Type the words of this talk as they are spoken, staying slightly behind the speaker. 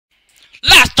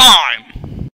Last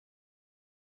time!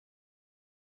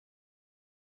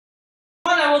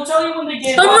 I will tell you when the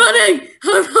game. I'm running!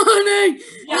 I'm running!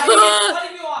 Yeah, what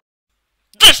do you want?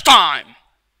 This time!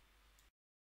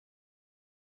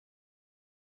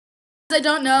 I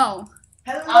don't know.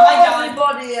 Hello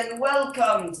everybody and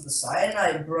welcome to the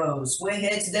Cyanide Bros. We're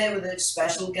here today with a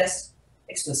special guest,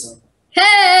 Explicor.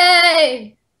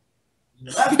 Hey!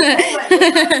 We're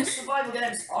playing survival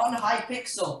games on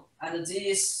Hypixel, and the D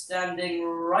is standing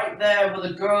right there with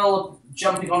a girl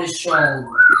jumping on his shoulder.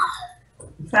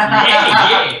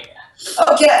 Yeah.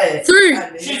 Okay.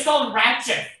 3. She's called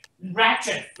Ratchet.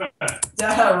 Ratchet.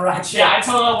 Ratchet. Yeah, I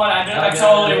totally won. I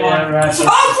totally won. Ratchet.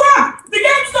 Oh crap! The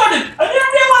game started! I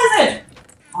didn't realize it!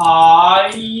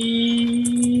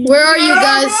 Where are you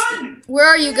guys? Where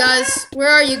are you guys? Where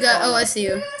are you guys? Oh, I see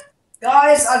you.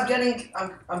 Guys, I'm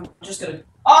just gonna...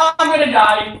 Oh, I'm gonna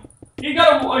die. She's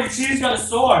got a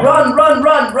sword. Run, run,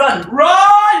 run, run!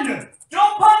 Run!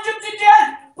 Don't punch him to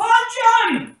death! Punch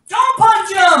him! Don't punch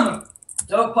him!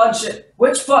 Don't punch it.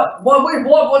 Which foot? What?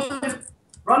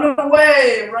 Run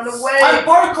away! Run away! I'm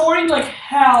parkouring like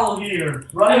hell here.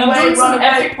 Run and away! I'm doing Run some away!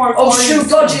 epic parkouring. Oh shoot!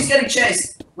 God, she's getting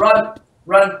chased! Run!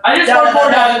 Run! I just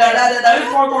parkoured out of there. I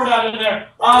just parkoured out of there.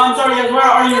 Sorry guys, where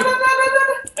are you?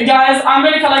 Guys, I'm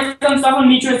gonna collect some stuff and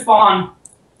meet you at spawn.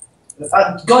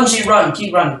 Gunji, run!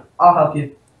 Keep running. I'll help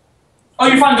you. Oh,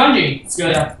 you found Gunji. It's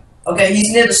good. Yeah. Okay,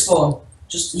 he's near the spawn.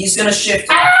 He's gonna shift.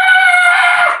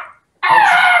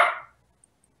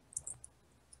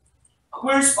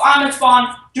 I'm at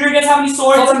spawn. Do you guys have any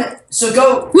swords? Follow me. So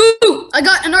go. Woo! I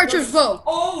got an archer's bow.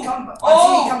 Come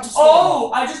to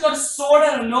spawn. I just got a sword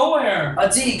out of nowhere.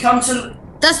 D, come to.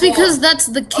 That's because that's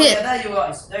the Oh, kit. yeah, there you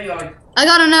are. There you are. I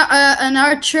got an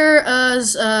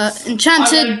archer's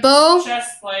enchanted bow.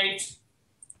 Chest plate.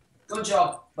 Good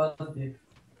job, both of you.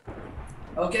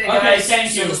 Okay, Okay, guys.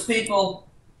 thank you. So there's people.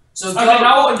 So Okay, go.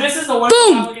 now this is the worst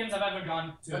Boom! survival games I've ever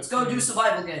gone to. Let's go do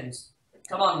survival games.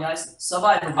 Come on, guys.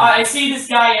 Survival games. I see this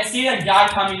guy. I see a guy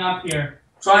coming up here.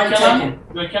 Try and kill take him. him.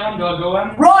 Do I kill him? Do I go in?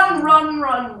 Run, run,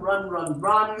 run, run, run,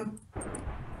 run.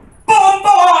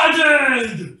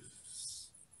 Bombarded!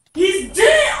 He's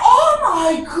dead! Oh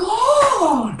my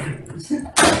god!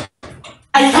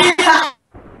 I hear.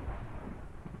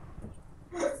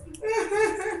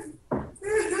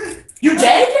 You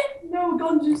dead? No,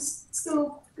 Gunji's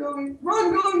still going.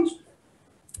 Run, Gunj!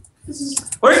 This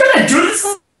We're gonna do this.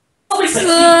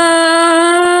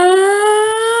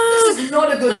 is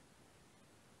not a good.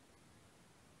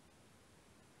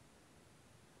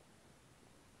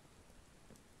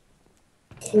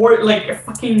 Or like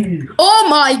fucking. Oh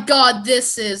my god,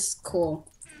 this is cool.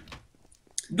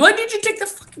 Why did you take the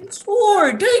fucking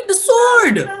sword? Take the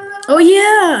sword! Oh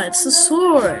yeah, it's a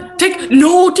sword. Take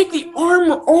the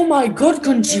armor. Oh my god,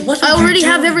 Gunji, what I are you already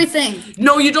have doing? everything.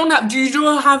 No, you don't have. You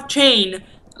don't have chain.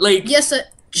 Like Yes, a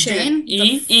chain.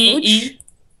 E.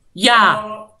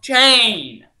 Yeah,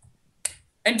 chain.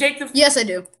 And take the. Yes, I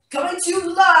do. Coming to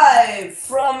you live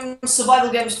from Survival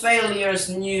Games Failures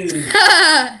News.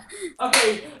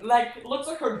 Okay, like looks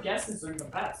like her guest is doing the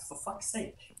best. For fuck's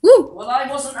sake. Woo! Well, I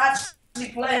wasn't actually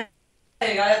playing.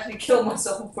 I actually killed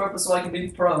myself on purpose so I can be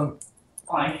prone.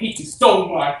 Oh, I hate you so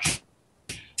much.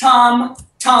 Tom.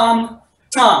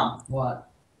 What?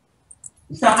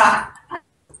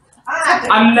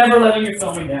 I'm never letting you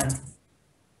film again.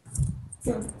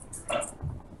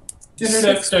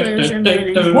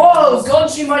 Whoa,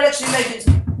 Gunji might actually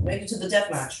make it to the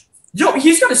deathmatch. Yo,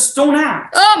 he's got a stone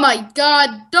axe. Oh my god,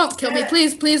 don't kill me.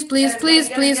 Please, please, please, please,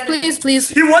 please, please, please.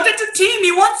 He wanted to team.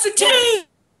 He wants to team.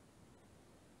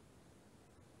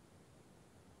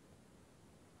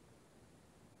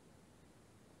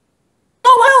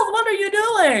 Oh well, what are you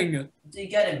doing? Do you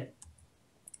get him?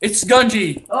 It's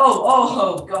Gunji.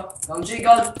 Oh, Gunji,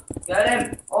 get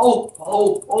him.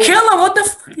 Oh. Kill him. What the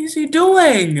fuck is he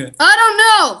doing? I don't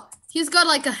know. He's got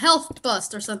like a health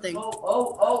bust or something.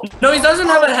 Oh. No, he doesn't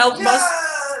have a health bust.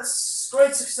 Yes!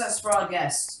 Great success for our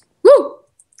guest. Woo!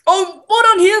 Oh, put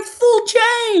on his full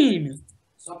chain.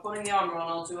 Stop putting the armor on,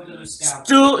 I'll do a bit of a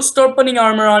scout. Start putting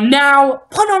armor on now.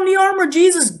 Put on the armor,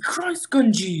 Jesus Christ,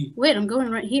 Gunji. Wait, I'm going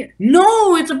right here.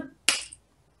 No, it's a.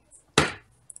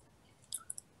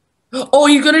 Oh,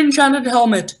 you got an enchanted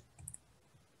helmet.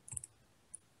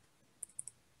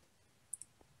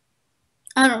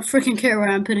 I don't freaking care where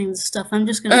I'm putting this stuff. I'm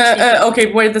just gonna.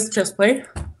 Okay, wait. This chest plate.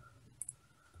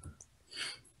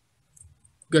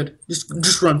 Good.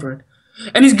 Just run for it.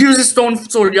 And he's used his stone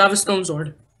sword. You have a stone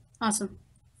sword. Awesome.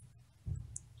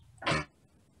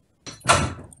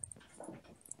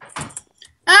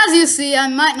 As you see, I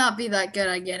might not be that good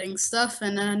at getting stuff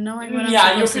and knowing what I'm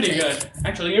Yeah, you're supposed to pretty take. good.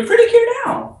 Actually, you're pretty good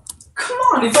now. Come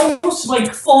on, it's almost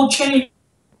like full chain.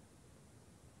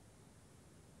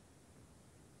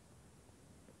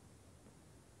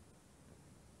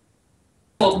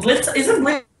 Well, isn't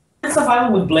Blitz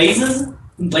survival with blazes?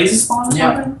 When blazes spawn or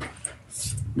something?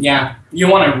 Yeah. You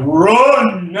want to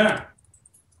run.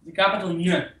 The capital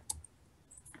N.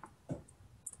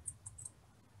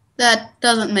 That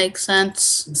doesn't make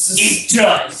sense. It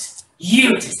does.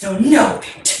 You just don't know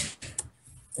it.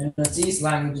 In these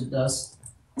language, it does.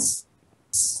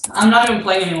 I'm not even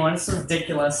playing anymore. It's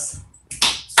ridiculous.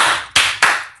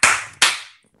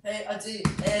 Hey, Adi,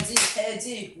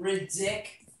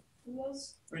 ridiculous.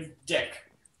 Ridic.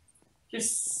 You're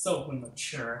so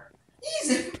immature.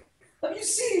 Easy. Have you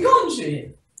seen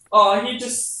Gonji? Oh,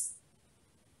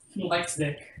 he likes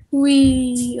dick.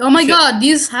 Oh my god,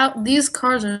 these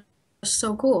cars are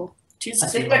so cool. Jesus, I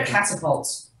think they're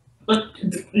catapults. But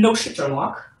no shit,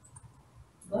 Sherlock.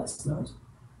 That's nice.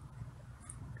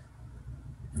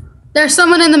 There's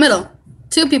someone in the middle.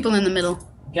 2 people in the middle.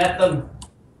 Get them.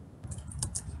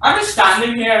 I'm just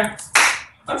standing here.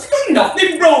 I'm just doing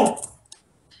nothing, bro.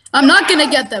 I'm not gonna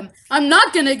get them. I'm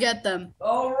not gonna get them.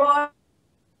 Alright.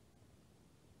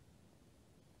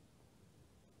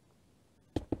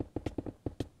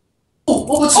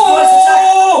 Oh, it's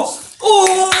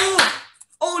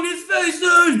On his face,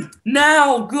 then!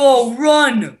 Now, go,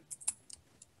 run!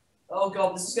 Oh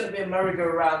god, this is gonna be a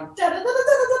merry-go-round.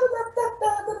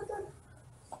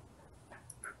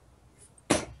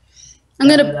 I'm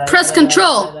gonna press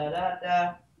control.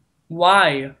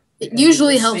 Why? It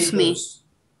usually helps me.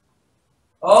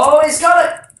 Oh, he's got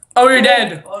it! Oh, you're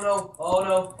dead. Oh no, oh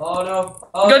no, oh no.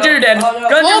 Oh, Gunter, you're dead. Oh, no.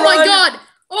 Gunter, Oh my run. god!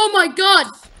 Oh my god!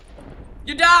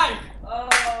 You died!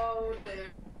 Oh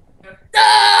dear.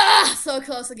 Ah! So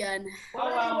close again. Well,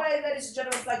 Oh, wow. anyway, ladies and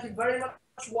gentlemen, thank you very much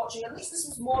for watching. At least this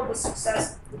was more of a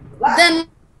success. Then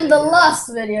the last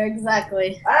video,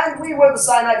 exactly. And we were the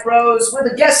Cyanide Bros with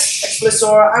the guest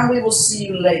Explicor, and we will see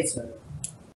you later.